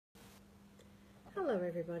Hello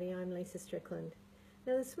everybody, I'm Lisa Strickland.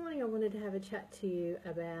 Now this morning I wanted to have a chat to you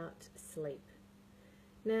about sleep.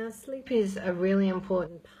 Now sleep is a really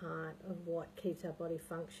important part of what keeps our body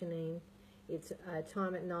functioning. It's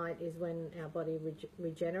time at night is when our body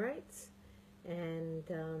regenerates, and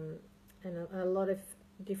a lot of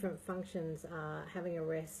different functions are having a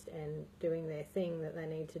rest and doing their thing that they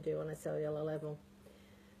need to do on a cellular level.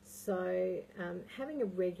 So having a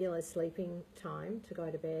regular sleeping time to go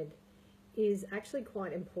to bed is actually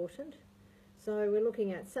quite important. So we're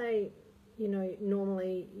looking at, say,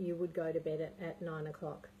 normally you would go to bed at 9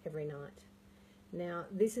 o'clock every night. Now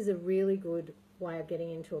this is a really good way of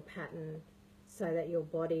getting into a pattern so that your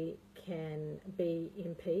body can be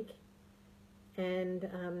in peak, and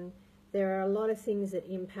there are a lot of things that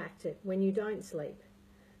impact it when you don't sleep.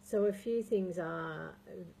 So a few things are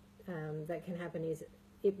that can happen is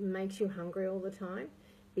it makes you hungry all the time,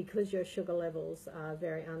 because your sugar levels are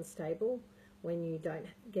very unstable when you don't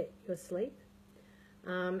get your sleep.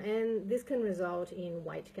 And this can result in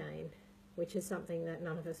weight gain, which is something that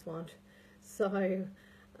none of us want. So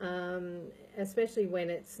especially when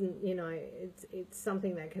it's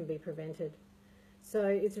something that can be prevented. So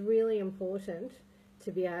it's really important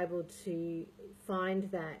to be able to find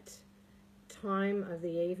that time of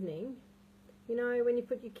the evening, when you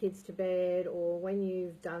put your kids to bed or when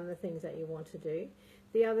you've done the things that you want to do.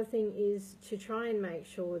 The other thing is to try and make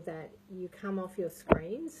sure that you come off your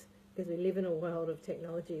screens, because we live in a world of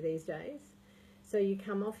technology these days. So you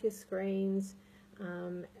come off your screens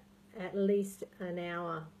at least an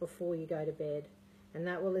hour before you go to bed, and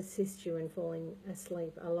that will assist you in falling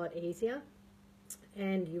asleep a lot easier,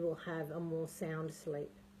 and you will have a more sound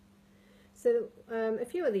sleep. So a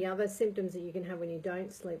few of the other symptoms that you can have when you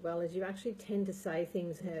don't sleep well is you actually tend to say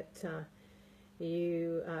things that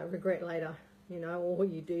you regret later, or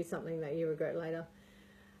you do something that you regret later.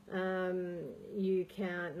 You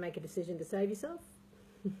can't make a decision to save yourself.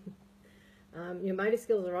 Your motor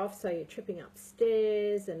skills are off, so you're tripping up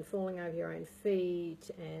stairs and falling over your own feet,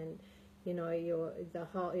 and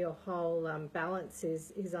your whole balance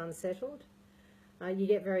is unsettled. You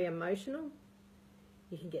get very emotional.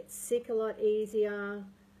 You can get sick a lot easier,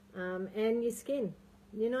 and your skin.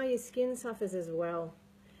 Your skin suffers as well.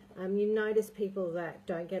 You notice people that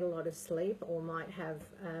don't get a lot of sleep or might have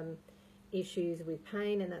issues with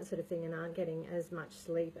pain and that sort of thing and aren't getting as much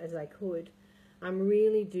sleep as they could,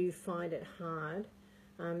 really do find it hard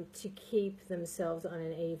to keep themselves on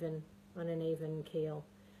an even keel.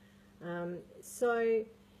 So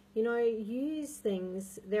use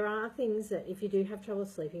things. There are things that if you do have trouble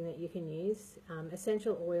sleeping that you can use.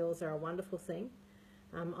 Essential oils are a wonderful thing.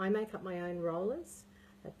 I make up my own rollers.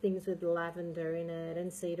 Things with lavender in it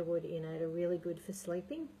and cedarwood in it are really good for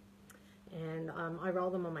sleeping. And I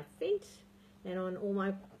roll them on my feet and on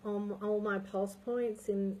all my pulse points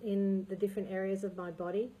in the different areas of my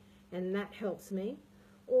body, and that helps me.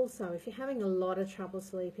 Also, if you're having a lot of trouble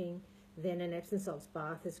sleeping, then an Epsom salts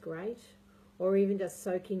bath is great, or even just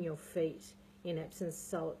soaking your feet in Epsom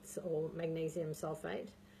salts or magnesium sulfate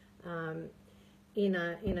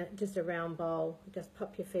in just a round bowl. Just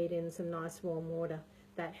pop your feet in some nice warm water.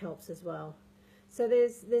 That helps as well. So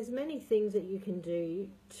there's many things that you can do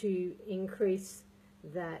to increase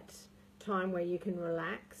that time where you can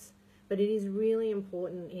relax, but it is really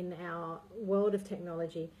important in our world of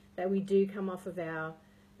technology that we do come off of our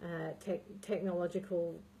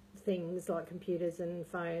technological things like computers and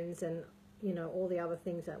phones and all the other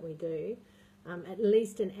things that we do at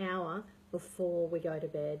least an hour before we go to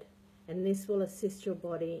bed, and this will assist your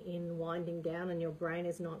body in winding down and your brain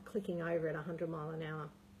is not clicking over at 100 miles an hour.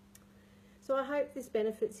 So I hope this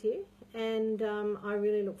benefits you, and I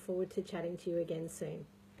really look forward to chatting to you again soon.